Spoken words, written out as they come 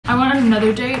on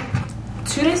another date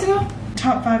 2 days ago.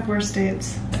 Top 5 worst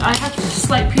dates. I have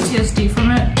slight PTSD from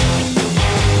it.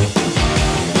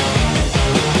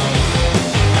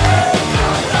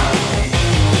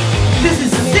 This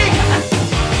is sick!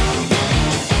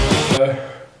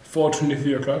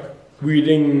 4:23 o'clock.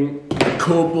 Reading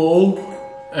Kobo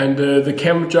and the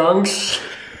Cam Junks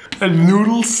and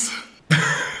noodles.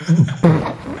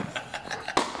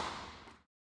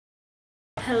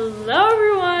 Hello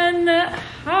everyone!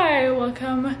 Hi,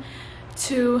 welcome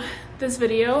to this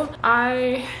video.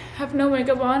 I have no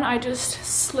makeup on. I just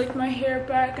slicked my hair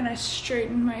back and I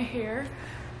straightened my hair.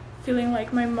 Feeling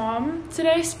like my mom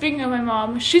today. Speaking of my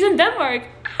mom, she's in Denmark!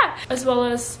 As well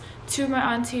as two of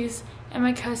my aunties and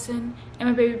my cousin and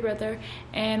my baby brother,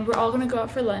 and we're all gonna go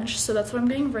out for lunch, so that's what I'm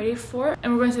getting ready for.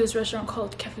 And we're going to this restaurant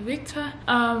called Cafe Victor,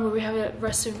 where we have a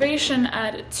reservation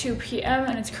at 2 p.m.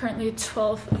 and it's currently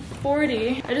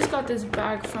 12:40. I just got this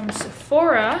bag from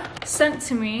Sephora sent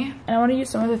to me, and I want to use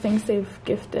some of the things they've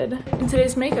gifted in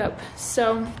today's makeup.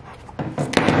 So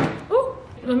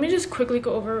let me just quickly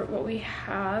go over what we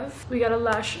have. We got a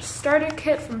lash starter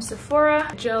kit from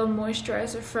Sephora, gel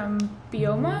moisturizer from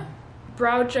Bioma,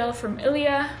 brow gel from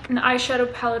Ilia, an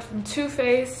eyeshadow palette from Too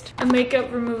Faced, a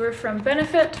makeup remover from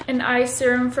Benefit, an eye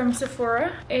serum from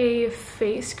Sephora, a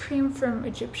face cream from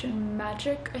Egyptian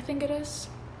Magic, I think it is,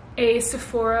 a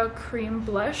Sephora cream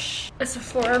blush, a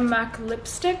Sephora MAC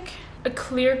lipstick, a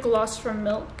clear gloss from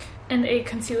Milk, and a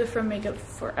concealer from Makeup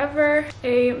Forever,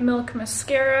 a Milk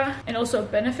mascara, and also a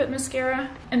Benefit mascara,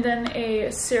 and then a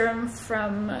serum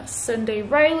from Sunday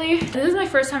Riley. This is my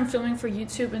first time filming for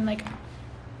YouTube in like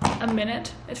a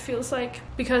minute, it feels like,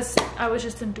 because I was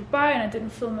just in Dubai and I didn't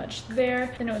film much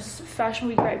there. Then it was Fashion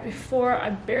Week right before.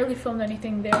 I barely filmed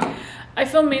anything there. I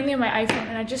film mainly on my iPhone,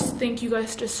 and I just think you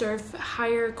guys deserve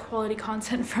higher quality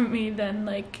content from me than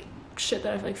like shit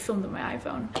that I've like filmed on my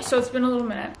iPhone. So it's been a little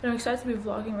minute, but I'm excited to be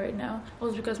vlogging right now.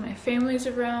 Also because my family's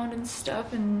around and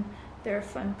stuff, and there are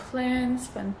fun plans,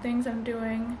 fun things I'm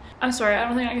doing. I'm sorry, I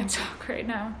don't think I can talk right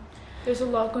now. There's a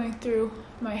lot going through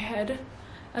my head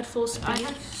at full speed. I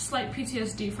have slight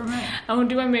PTSD from it. I'm gonna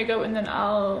do my makeup and then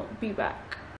I'll be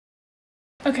back.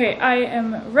 Okay, I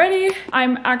am ready.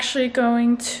 I'm actually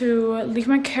going to leave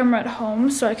my camera at home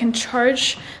so I can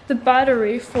charge the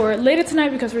battery for later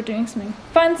tonight, because we're doing something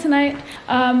fun tonight.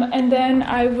 And then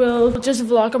I will just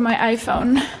vlog on my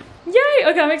iPhone. Yay!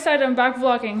 Okay, I'm excited. I'm back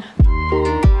vlogging.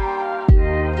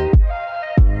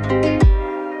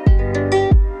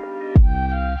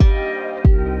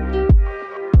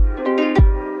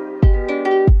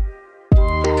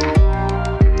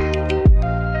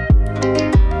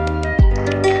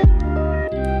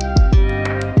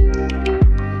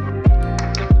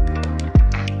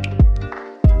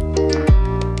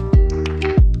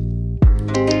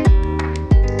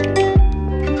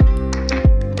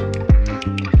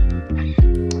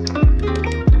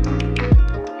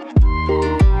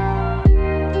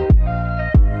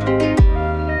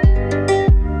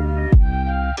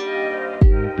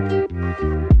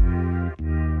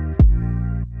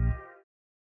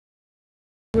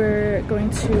 Going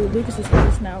to Lucas's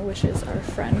place now, which is our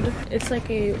friend. It's like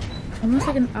almost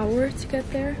like an hour to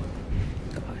get there.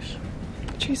 Gosh,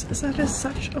 Jesus, that is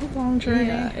such a long journey.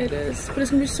 Yeah, it is, but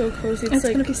it's gonna be so cozy. It's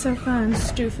like gonna be so fun.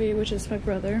 Stoofy, which is my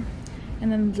brother, and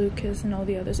then Lucas and all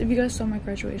the others. If you guys saw my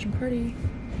graduation party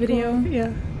video, well,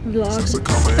 yeah, vlog,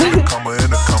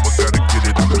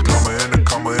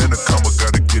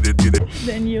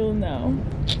 then you'll know.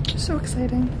 So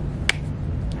exciting.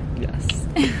 Yes.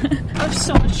 I have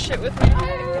so much shit with me.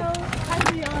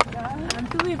 Hi, Bianca. I'm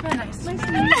Felipe. Nice to meet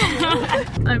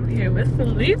you. I'm here with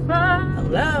Felipe.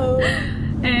 Hello.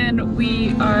 And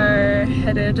we are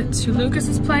headed to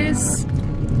Lucas's place.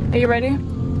 Are you ready?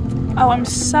 Oh, I'm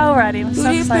so ready. I'm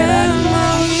so excited.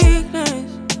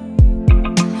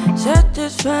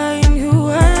 Satisfying you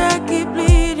while I keep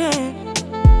bleeding.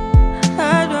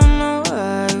 I don't know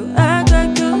why you act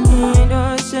like you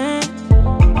innocent.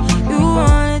 You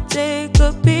wanna take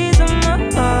a piece of my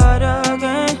heart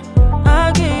again.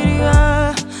 I'll get you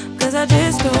up, cause I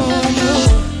just don't know.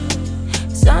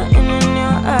 Something in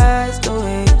your eyes, the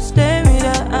way you stare me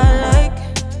that I like.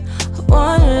 I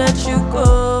wanna let you go,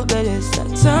 but it's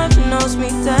like something knows me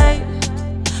tight.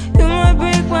 You might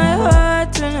break my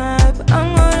heart tonight, but I'm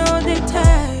gonna hold it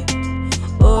tight.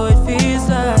 Oh,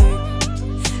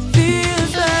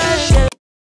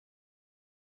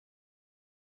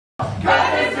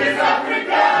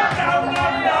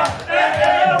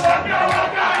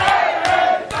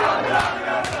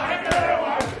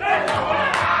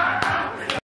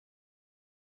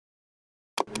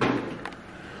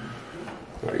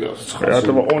 Ja,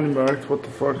 det var ordentligt mørkt. What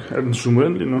the fuck? Er den zoomet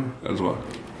ind lige nu? Jeg tror.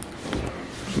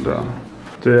 Sådan der.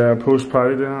 Det er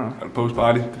post-party, det her. Er det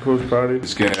post-party? Det er post-party. Vi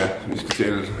skal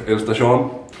til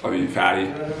El-station, og vi er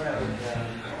færdige.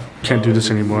 Can't do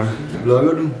this anymore.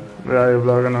 Vlogger du? Ja, jeg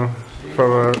vlogger nu.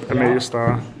 For Amalie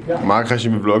Star. Mark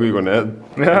Christian, vi vlogger i går nat.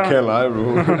 Ja. Jeg kan live,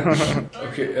 bro.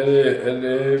 Okay, er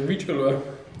det video eller hvad?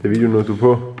 Det er videoen, når du er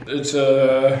på. It's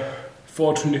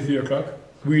 4:23 o'clock.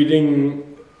 We're eating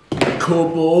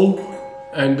kobo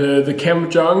and the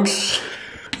camjunks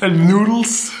and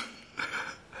noodles.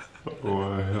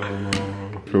 Oh, hell no.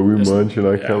 Bro, we munching,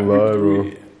 I can't lie, bro.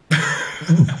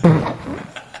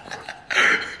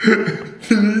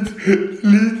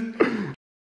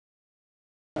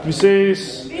 Vi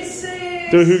ses.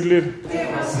 Det var hyggeligt. Det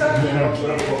var så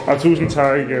hyggeligt. Og tusind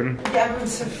tak igen. Jamen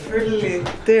selvfølgelig.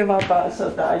 Det var bare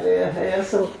så dejligt at have jer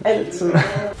så altid.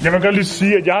 Jeg vil godt lige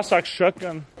sige, at jeg har sagt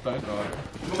shotgun. Nej,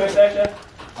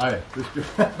 det skal...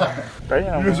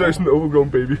 Damn. Du er sådan en overgrown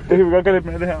baby. Det kan vi godt gøre lidt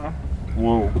med det her.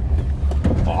 Wow.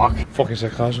 Fuck. Fucking ser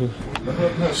kras ud.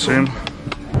 Same.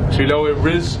 Skal vi lave et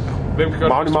Riz? Hvem kan gøre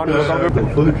Magne, hvad så?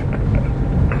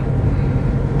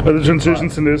 Og det er transition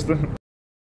til næste.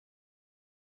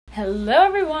 Hello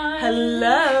everyone!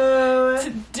 Hello!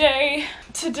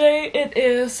 Today it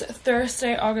is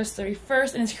Thursday, August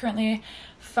 31st, and it's currently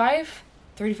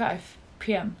 5:35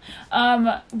 p.m.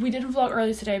 We didn't vlog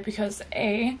early today because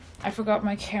I forgot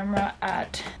my camera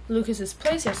at Lucas's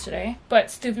place yesterday, but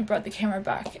Stevie brought the camera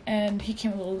back and he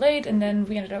came a little late, and then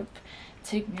we ended up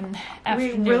taking an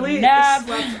afternoon We really nap.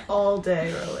 slept all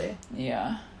day, really.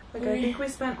 Yeah. Like, I think we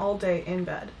spent all day in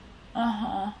bed.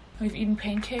 We've eaten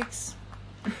pancakes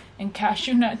and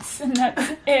cashew nuts, and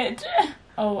that's it.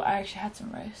 Oh, I actually had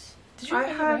some rice. Did you I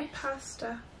have had rice?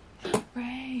 pasta.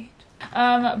 Right.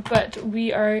 But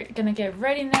we are gonna get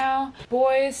ready now.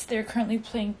 Boys, they're currently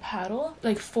playing paddle,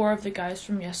 like 4 of the guys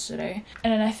from yesterday.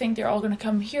 And then I think they're all gonna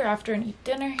come here after and eat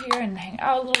dinner here and hang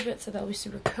out a little bit, so that'll be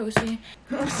super cozy.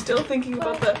 I'm still thinking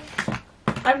about that.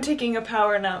 I'm taking a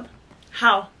power nap.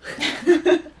 How?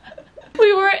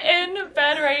 We were in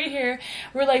bed right here.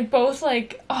 We're like both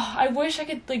like, oh, I wish I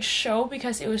could like show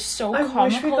because it was so I comical.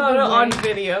 wish we got it on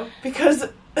video because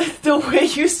the way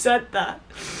you said that.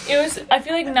 It was. I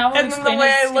feel like now when And then the way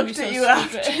I looked at you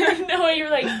after. No, you were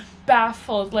like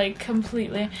baffled, like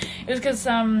completely. It was because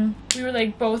we were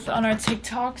like both on our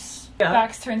TikToks,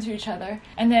 backs turned to each other,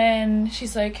 and then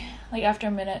she's like after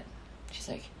a minute, she's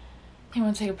like, "Hey,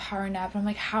 want to take a power nap?" And I'm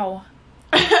like, "How?"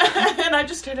 And I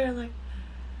just started like,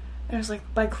 I was like,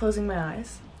 by closing my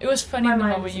eyes. It was funny My in the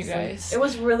mind moment, was you asleep. guys. It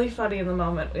was really funny in the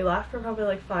moment. We laughed for probably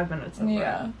like 5 minutes.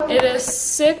 Yeah. It is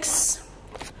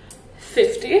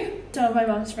 6:50. Some of my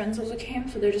mom's friends also came,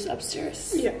 so they're just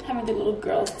upstairs. Yeah. Having their little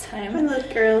girls' time. And the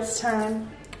girls' time.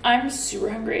 I'm super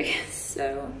hungry,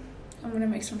 so I'm gonna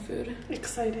make some food.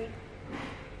 Excited.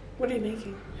 What are you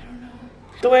making? I don't know.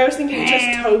 The way I was thinking, just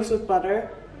toast with butter.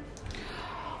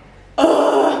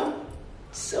 Ugh!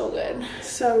 So good.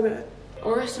 So good.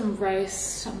 Or some rice,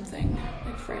 something.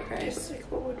 Like fried rice. Like,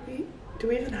 what would we... Do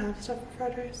we even have stuff for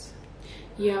fried rice?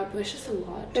 Yeah, but it's just a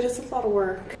lot. It is a lot of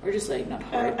work. Or just like not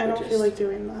hard. I don't feel like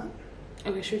doing that.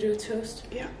 Okay, should we do a toast?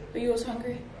 Yeah. Are you also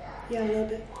hungry? Yeah, a little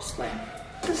bit. Just like...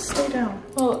 Just stay down.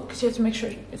 Well, because you have to make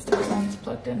sure it's the phone is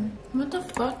plugged in. What the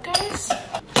fuck, guys?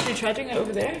 Should we try doing it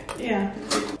over there? Yeah.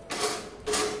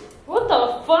 What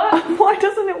the fuck? Why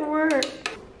doesn't it work?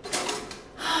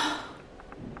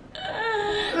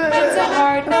 It's a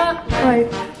hard not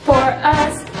life for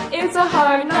us. It's a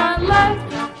hard not life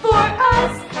for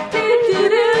us.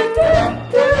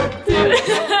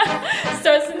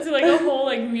 Starts into like a whole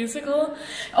like musical.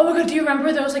 Oh my god, do you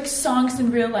remember those like songs in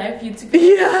real life you'd see?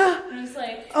 Yeah. And it was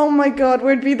like, Oh my god,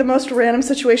 where it'd be the most random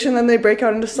situation, then they break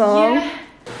out into song. yeah.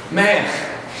 Man,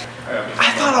 I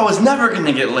thought I was never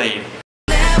gonna get laid.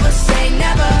 Never say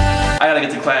never. I gotta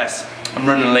get to class. I'm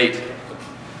running late.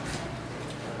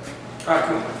 Alright,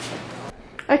 cool.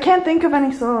 I can't think of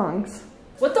any songs.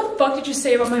 What the fuck did you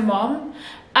say about my mom?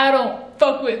 I don't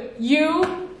fuck with you.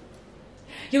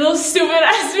 You little stupid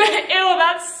ass man. Ew,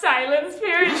 that silence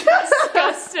here is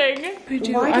disgusting.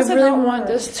 Why I does it really not want work?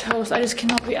 this toast. I just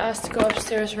cannot be asked to go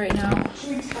upstairs right now.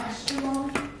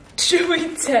 Should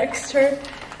we text her?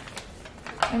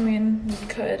 I mean, we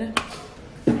could.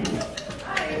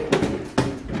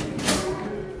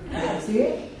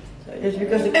 It's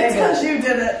because the It's because you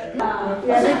did it.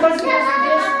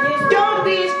 Don't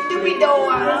be stupid,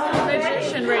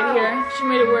 Magician right here. She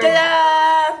made it work. We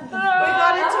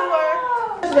got it to work.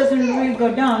 Doesn't really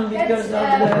go down because of the...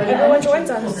 Everyone joins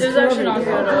us. There's actually not good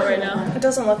at all right now. It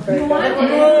doesn't look very good.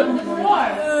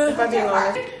 If I'm being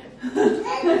honest.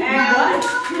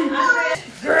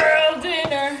 Girl,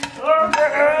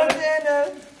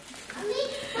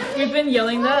 We've been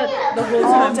yelling that the whole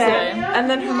all time day. today. And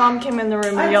then her mom came in the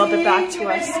room and yelled it back to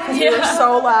us because we were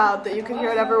so loud that you could hear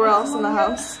it everywhere else in the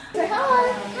house.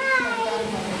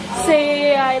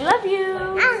 Say I love you.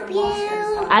 Love you.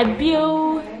 I love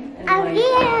you. Love you.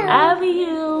 Love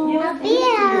you. Love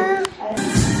you.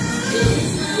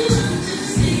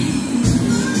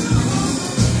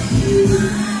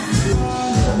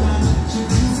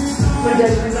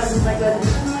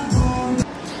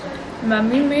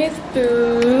 Mommy made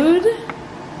food.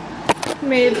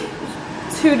 Made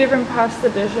 2 different pasta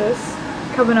dishes,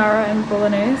 carbonara and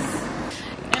bolognese.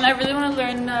 And I really want to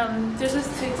learn, there's this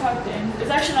TikTok dance. It's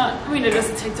actually not, I mean it is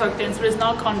a TikTok dance, but it's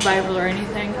not gone viral or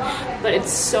anything. But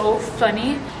it's so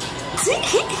funny. It's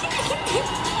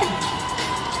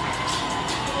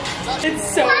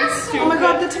so stupid. Oh my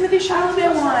god, the Timothy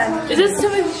Chalamet one. Is this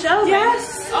Timothy Chalamet?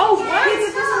 Yes. Oh, what? He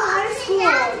did this in high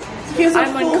school. He has a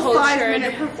I'm full uncultured.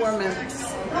 5-minute performance.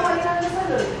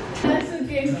 That's a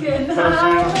good kid.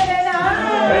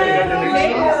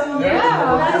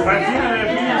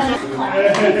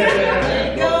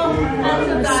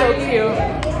 So cute.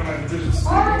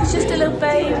 It's just a little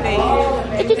baby.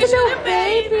 It's just a little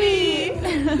baby.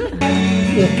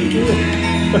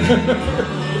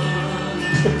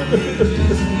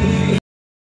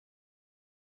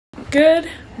 Good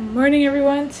morning,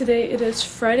 everyone. Today it is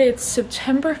Friday. It's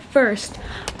September 1st.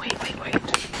 Wait.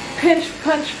 Pinch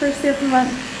punch first day of the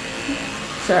month.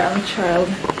 Sorry, I'm a child.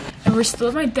 And we're still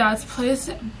at my dad's place,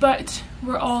 but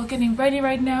we're all getting ready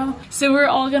right now. So we're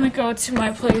all gonna go to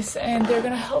my place and they're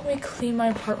gonna help me clean my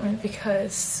apartment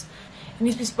because it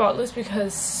needs to be spotless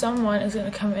because someone is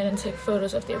gonna come in and take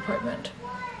photos of the apartment.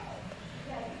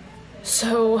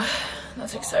 So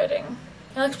that's exciting.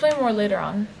 I'll explain more later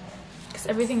on because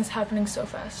everything is happening so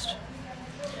fast.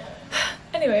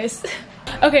 Anyways,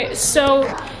 okay, so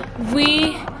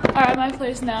we are at my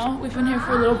place now. We've been here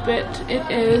for a little bit. It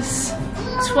is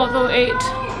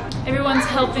 12:08. Everyone's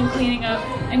helping cleaning up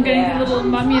and getting the little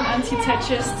mommy and auntie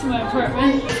touches to my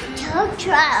apartment. Tow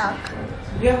truck.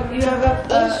 You have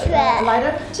a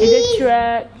lighter? It's a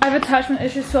truck. I have attachment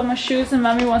issues to all my shoes and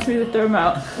mommy wants me to throw them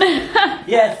out.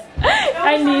 Yes.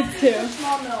 I need to.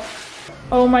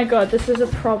 Oh my god, this is a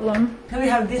problem. Can we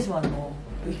have this one more?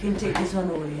 We can take this one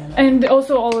away. And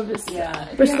also all of this. Yeah.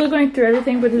 We're still going through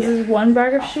everything, but this is one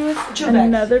bag of shoes and bags.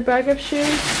 another bag of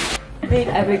shoes.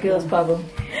 Every girl's problem.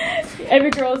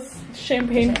 Every girl's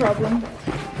champagne problem.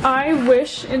 I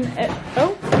wish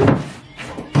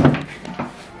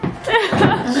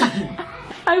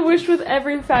I wish with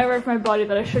every fiber of my body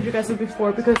that I showed you guys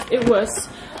before because it was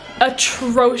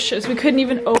atrocious. We couldn't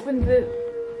even open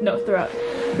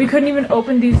we couldn't even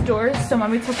open these doors, so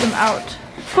mommy took them out.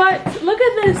 But look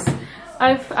at this.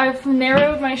 I've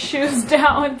narrowed my shoes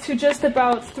down to just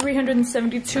about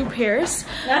 372 pairs.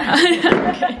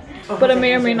 Okay. But I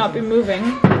may or may not be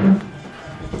moving.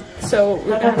 So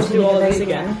we're gonna have to do all of this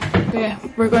again. Okay,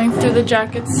 we're going through the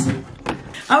jackets.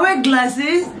 I wear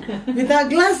glasses without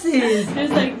glasses.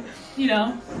 There's like, you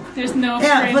know, there's no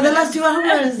Yeah, for the last 2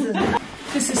 hours.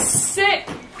 This is sick.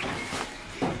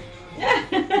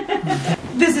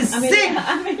 This is sick.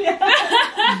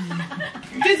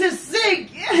 This is sick.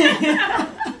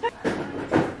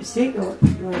 Sick or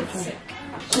sick.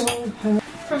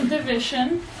 From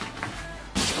Division.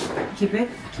 Keep it.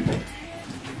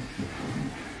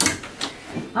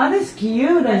 Oh, that's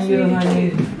cute on you,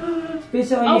 honey. Oh, what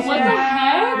the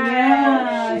heck?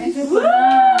 Yeah. Woo!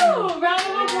 Round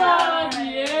of applause!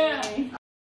 Yeah.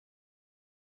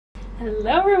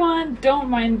 Hello everyone. Don't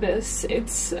mind this.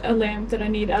 It's a lamp that I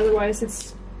need. Otherwise,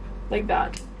 it's like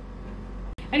that.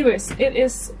 Anyways, it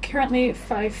is currently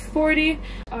 5:40.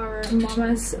 Our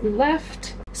mamas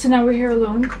left. So now we're here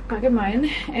alone, back at mine,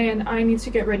 and I need to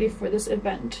get ready for this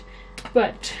event.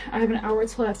 But I have an hour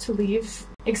till I have to leave.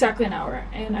 Exactly an hour.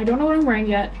 And I don't know what I'm wearing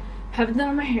yet. Haven't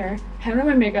done my hair, haven't done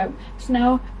my makeup. So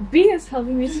now B is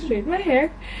helping me straighten my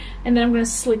hair. And then I'm gonna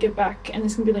slick it back and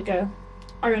it's gonna be like a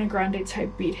Ariana Grande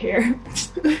type beat hair.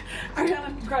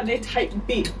 Ariana Grande type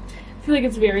beat. I feel like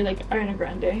it's very like Ariana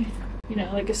Grande. You know,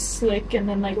 like a slick and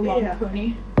then like a long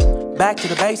pony. Back to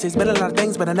the basics, been a lot of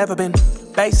things, but I never been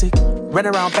basic. Run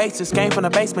around bases, came from the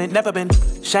basement, never been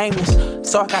shameless.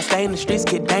 So I got stay in the streets,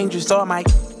 get dangerous, so I might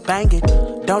bang it.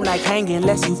 Don't like hanging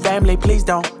unless you family, please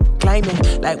don't claim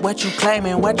it. Like what you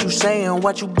claiming, what you saying,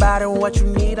 what you bout and what you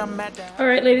need, I'm at that.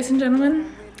 Alright, ladies and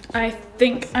gentlemen, I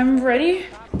think I'm ready,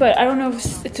 but I don't know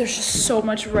if there's just so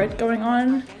much red going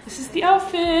on. This is the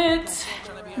outfit.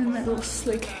 And my little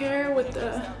slick hair with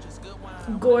the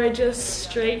gorgeous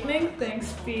straightening.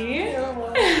 Thanks, B.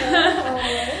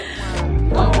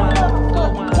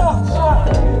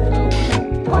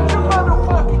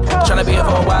 Tryna be here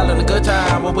for a while and the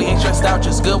time. When we ain't stressed out,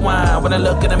 just good wine. When I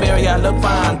look in the mirror, I look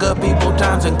fine. Good people,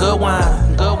 times, and good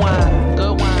wine. Good wine,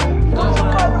 good wine, good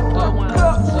wine, good wine.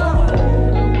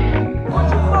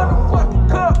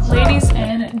 Ladies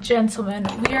and gentlemen,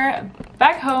 we are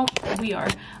back home.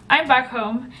 I'm back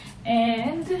home,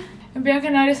 and Bianca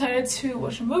and I decided to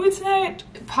watch a movie tonight.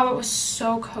 Papa was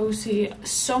so cozy.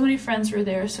 So many friends were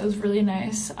there, so it was really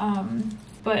nice.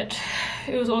 But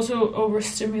it was also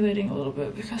overstimulating a little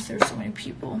bit because there were so many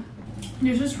people.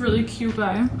 There's this really cute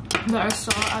guy that I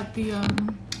saw at the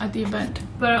event,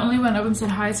 but I only went up and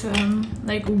said hi to him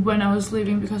like when I was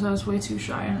leaving because I was way too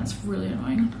shy, and it's really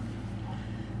annoying.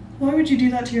 Why would you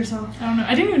do that to yourself? I don't know.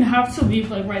 I didn't even have to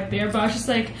leave like right there, but I was just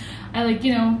like, I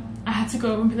had to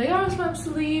go and be like, oh, I was supposed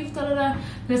to leave, da da da,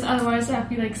 because otherwise I'd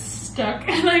be like stuck.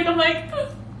 And like I'm like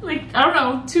I don't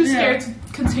know, too scared to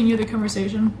continue the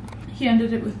conversation. He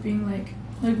ended it with being like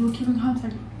we'll keep in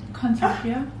contact,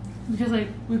 yeah, because like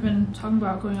we've been talking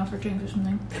about going out for drinks or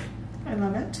something. I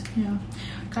love it. Yeah,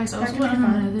 guys, I also went on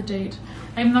another date.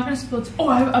 I'm not gonna spill. Oh,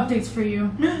 I have updates for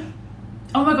you.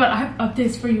 Oh my god, I have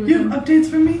updates for you. You have updates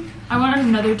for me? I went on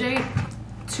another date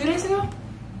 2 days ago.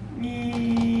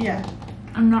 Yeah.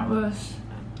 I'm not worse.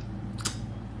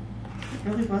 It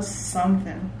really was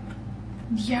something.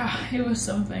 Yeah, it was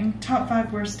something. Top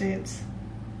 5 worst dates.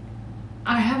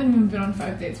 I haven't even been on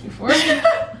 5 dates before.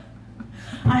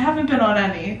 I haven't been on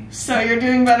any, so you're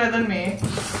doing better than me.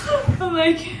 I'm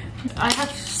like, I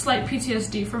have slight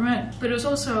PTSD from it, but it was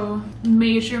also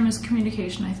major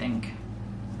miscommunication, I think.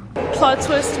 Plot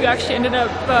twist, we actually ended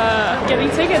up getting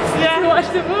tickets to watch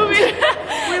the movie.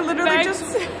 We literally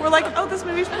we're like, oh, this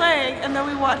movie's playing, and then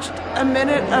we watched a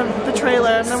minute of the trailer,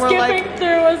 and then we're like,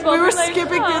 we were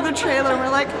skipping through the trailer, and we're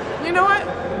like, you know what?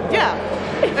 Yeah,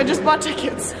 I just bought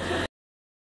tickets.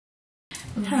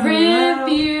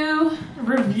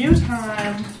 Review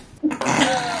time.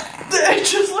 It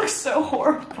just looks so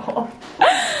horrible.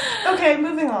 Okay,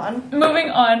 moving on. Moving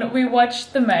on, we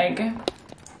watched The Meg.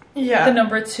 Yeah. The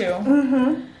number 2.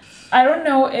 Mm-hmm. I don't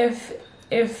know if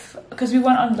because we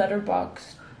went on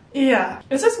Letterboxd. Yeah.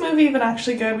 Is this movie even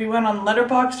actually good? We went on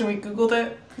Letterboxd and we googled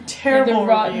it. Terrible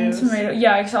reviews. Tomato.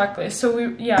 Yeah, exactly.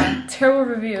 So terrible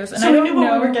reviews. And so I don't we knew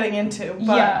what we were getting into.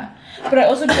 But yeah, but I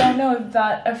also don't know if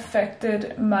that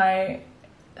affected my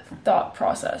thought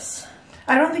process.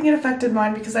 I don't think it affected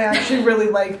mine because I actually really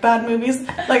like bad movies.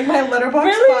 Like my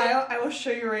Letterboxd file, I will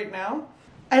show you right now.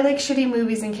 I like shitty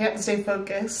movies and can't stay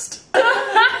focused. I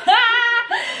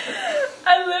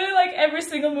literally like every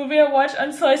single movie I watch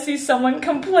until I see someone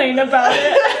complain about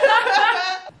it.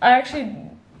 I actually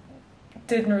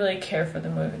didn't really care for the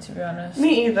movie, to be honest.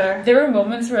 Me either. There were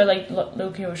moments where like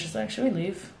Loki was just like, should we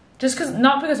leave? Just because,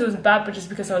 not because it was bad, but just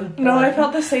because I was bored. No, I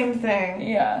felt the same thing.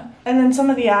 Yeah. And then some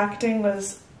of the acting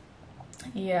was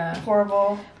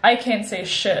horrible. I can't say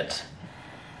shit.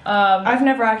 I've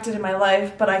never acted in my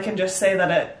life, but I can just say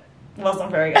that it wasn't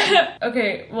very good.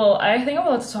 Okay, well, I think I'm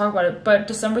allowed to talk about it, but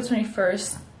December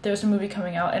 21st, there's a movie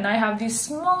coming out, and I have the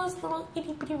smallest little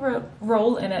itty-bitty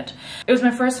role in it. It was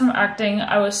my first time acting.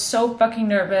 I was so fucking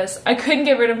nervous. I couldn't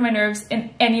get rid of my nerves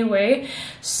in any way.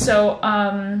 So,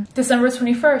 December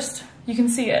 21st, you can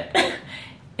see it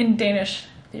in Danish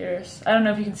theaters. I don't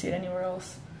know if you can see it anywhere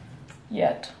else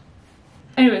yet.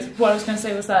 Anyways, what I was gonna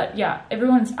say was that, yeah,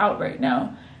 everyone's out right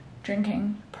now,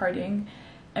 drinking, partying,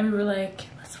 and we were like,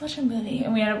 let's watch a movie.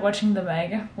 And we ended up watching The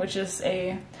Meg, which is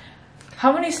a...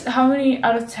 How many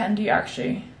out of 10 do you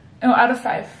actually... Oh, out of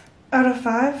 5. Out of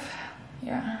 5?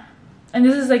 Yeah. And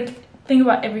this is like, think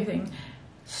about everything.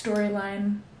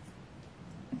 Storyline,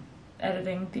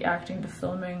 editing, the acting, the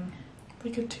filming.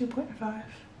 Like a 2.5. I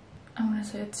want to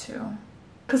say a 2.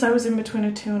 Because I was in between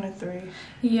a 2 and a 3.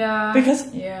 Yeah.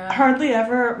 Because hardly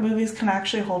ever movies can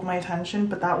actually hold my attention,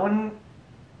 but that one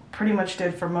pretty much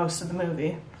did for most of the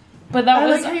movie. But that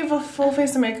was... like how you have a full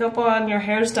face of makeup on, your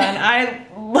hair's done. I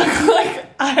look like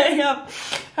I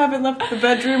haven't left the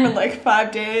bedroom in like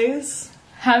 5 days.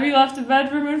 Have you left the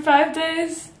bedroom in 5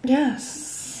 days?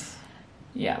 Yes.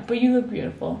 Yeah, but you look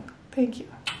beautiful. Thank you.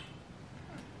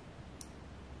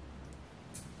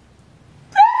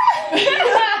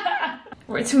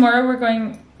 Tomorrow we're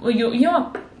going... Well, you know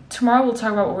what? Tomorrow we'll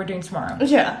talk about what we're doing tomorrow.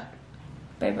 Yeah.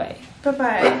 Bye-bye.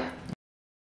 Bye-bye.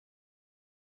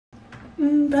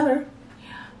 Better.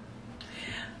 Yeah.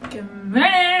 Good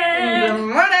morning! Good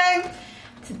morning!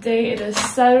 Today it is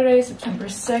Saturday, September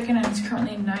 2nd, and it's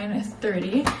currently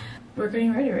 9:30. We're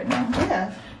getting ready right now.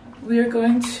 Yeah. We are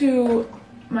going to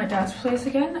my dad's place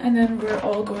again, and then we're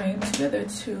all going together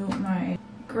to my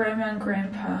grandma and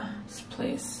grandpa's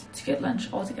place to get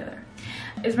lunch all together.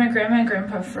 It's my grandma and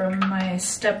grandpa from my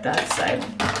stepdad's side.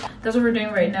 that's what we're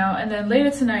doing right now. And then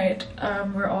later tonight,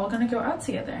 we're all gonna go out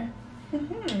together.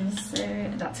 So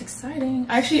that's exciting.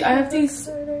 Actually, I have these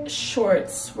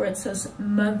shorts where it says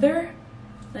mother,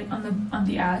 like on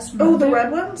the ass. Mother. Oh, the red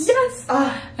ones? Yes.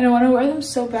 And I want to wear them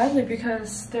so badly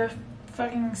because they're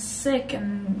fucking sick,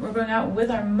 and we're going out with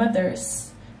our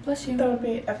mothers. Bless you. That would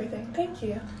be everything. Thank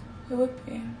you. It would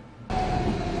be.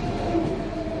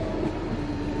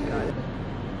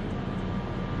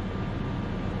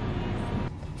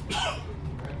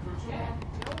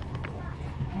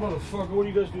 Motherfucker, what are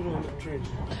you guys doing on the train?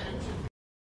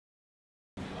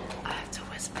 I have to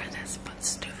whisper this, but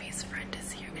Stuvie's friend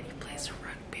is here and he plays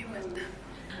rugby with them.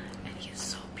 And he's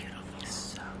so beautiful.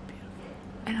 So beautiful.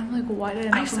 And I'm like, why did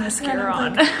I not put mascara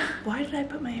on? Like, why did I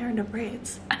put my hair into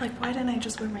braids? Like, why didn't I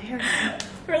just wear my hair down?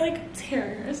 We're like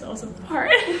tearing ourselves apart.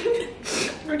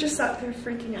 We're just sat there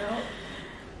freaking out.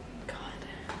 God.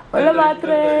 Hola,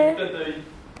 madre.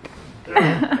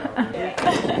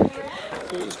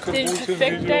 This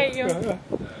perfect day, yo.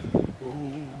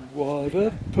 What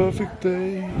a perfect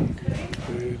day.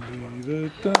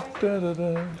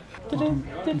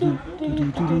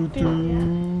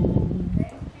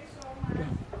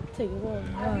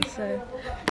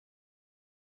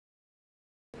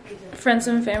 Friends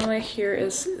and family, here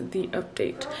is the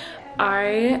update.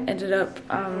 I ended up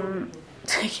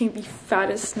taking the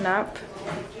fattest nap.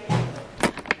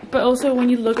 But also when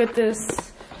you look at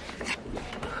this,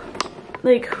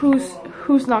 like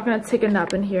who's not gonna take a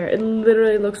nap in here? It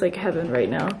literally looks like heaven right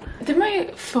now. Did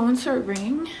my phone start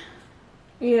ringing?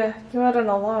 Yeah, you had an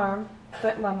alarm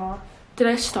that went off. Did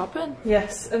I stop it?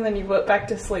 Yes, and then you went back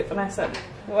to sleep and I said,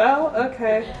 well,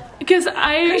 okay. Because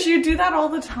you do that all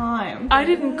the time. I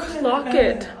didn't clock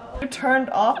it. It turned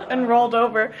off and rolled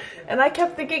over, and I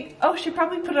kept thinking, oh, she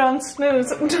probably put it on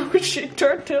snooze. No, she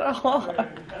turned it off.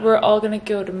 We're all gonna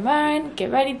go to mine, get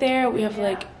ready there. We have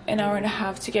like an hour and a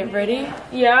half to get ready.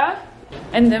 Yeah.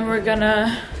 And then we're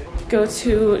gonna go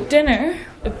to dinner,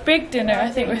 a big dinner. I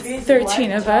think we're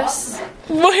 13 of us.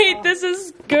 Wait, this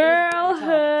is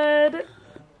girlhood.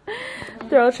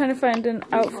 They're all trying to find an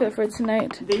outfit for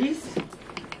tonight. These,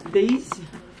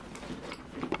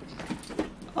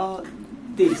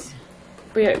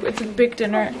 But yeah, it's a big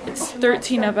dinner. It's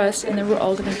 13 of us, and then we're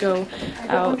all gonna go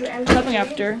out shopping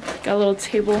after. Got a little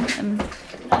table, and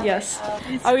yes.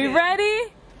 Are we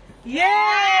ready?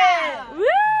 Yeah! Woo!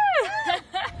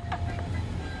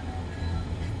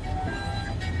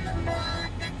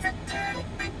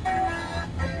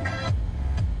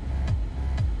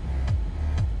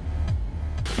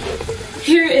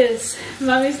 Here is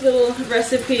Mommy's little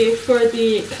recipe for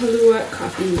the Kahlua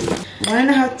coffee.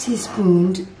 1.5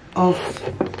 teaspoons of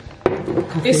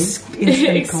coffee.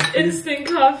 Instant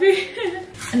coffee.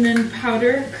 And then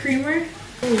powder creamer.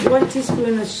 1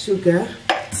 teaspoon of sugar.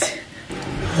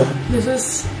 This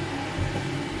is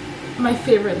my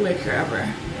favorite liquor ever.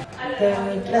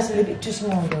 That's a little bit too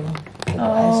small though.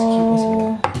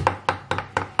 Oh.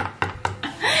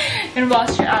 And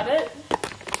whilst you're at it,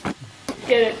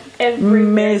 get it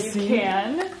everywhere you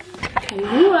can.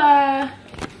 Kahlua.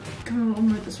 Come on,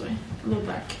 more this way. A little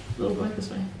back. A little back this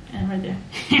way. And right there.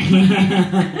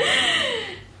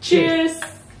 Cheers.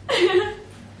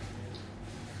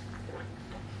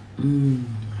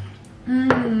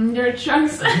 Your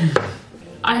chunks.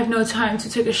 I have no time to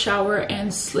take a shower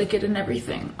and slick it and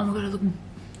everything. I'm gonna look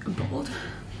bald.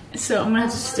 So I'm gonna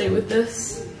have to stay with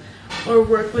this or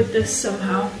work with this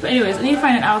somehow. But anyways, I need to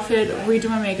find an outfit, redo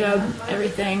my makeup,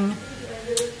 everything.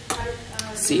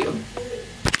 See you.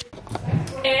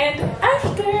 And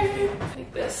after,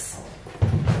 like this.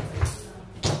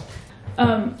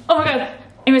 Oh my god.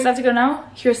 Anyways, I have to go now.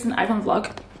 Here's an iPhone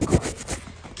vlog.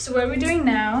 So what are we doing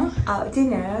now? Out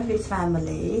dinner with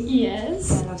family. Yes.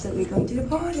 And after we're going to the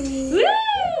party. Woo!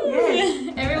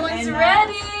 Yes. Everyone's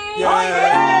ready. Yeah.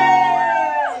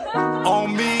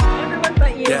 On me. Everyone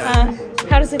but you. Yeah.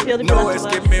 How does it feel to be No left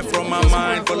alone? escaping from my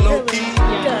mind for low key.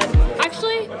 Good.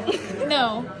 Actually,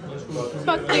 no.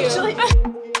 Fuck you.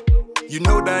 You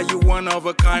know that you one of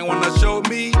a kind, wanna show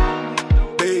me,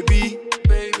 baby,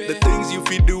 the things you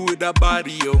feel do with that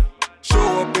body, yo.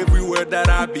 Show up everywhere that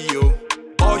I be, yo.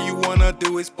 All you wanna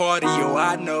do is party, yo.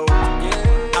 I know,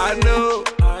 I know.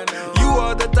 You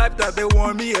are the type that they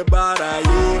want me about, yeah.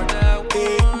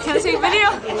 Can I take a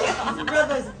video?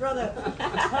 Brother.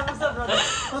 What's up, brother?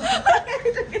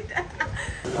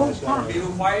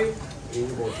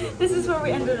 This is where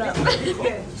we ended up.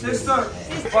 Sister.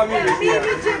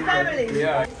 Family.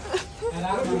 Yeah.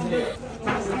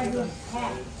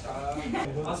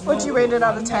 What'd you rate it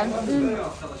out of 10?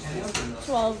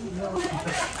 12.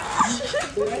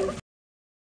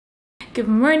 Good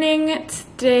morning.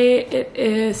 Today it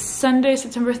is Sunday,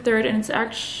 September 3rd, and it's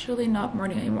actually not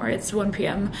morning anymore. It's 1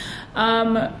 p.m.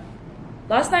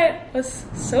 Last night was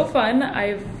so fun.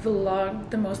 I vlogged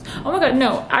the most. Oh my god,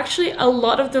 no. Actually, a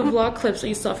lot of the vlog clips that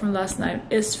you saw from last night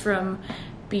is from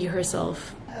Bee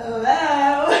herself.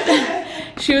 Hello!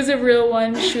 She was a real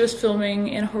one. She was filming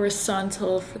in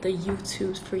horizontal for the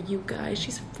YouTubes for you guys.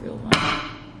 She's a real one.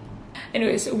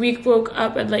 Anyways, we woke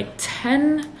up at like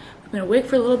 10. We've been awake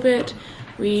for a little bit.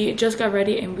 We just got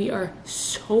ready and we are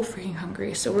so freaking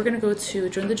hungry. So we're gonna go to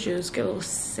Join the Juice, get a little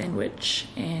sandwich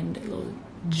and a little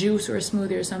juice or a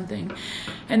smoothie or something.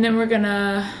 And then we're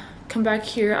gonna come back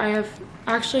here. I have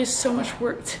actually so much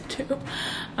work to do.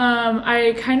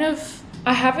 I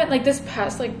haven't, like this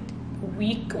past like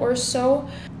week or so,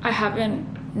 I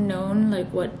haven't known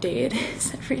like what day it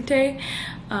is every day.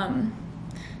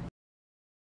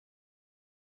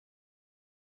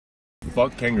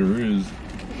 Fuck kangaroos.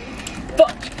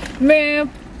 Fuck, man,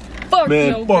 fuck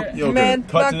man, yogurt. fuck yogurt. Man,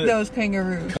 Cut fuck it. those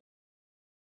kangaroos.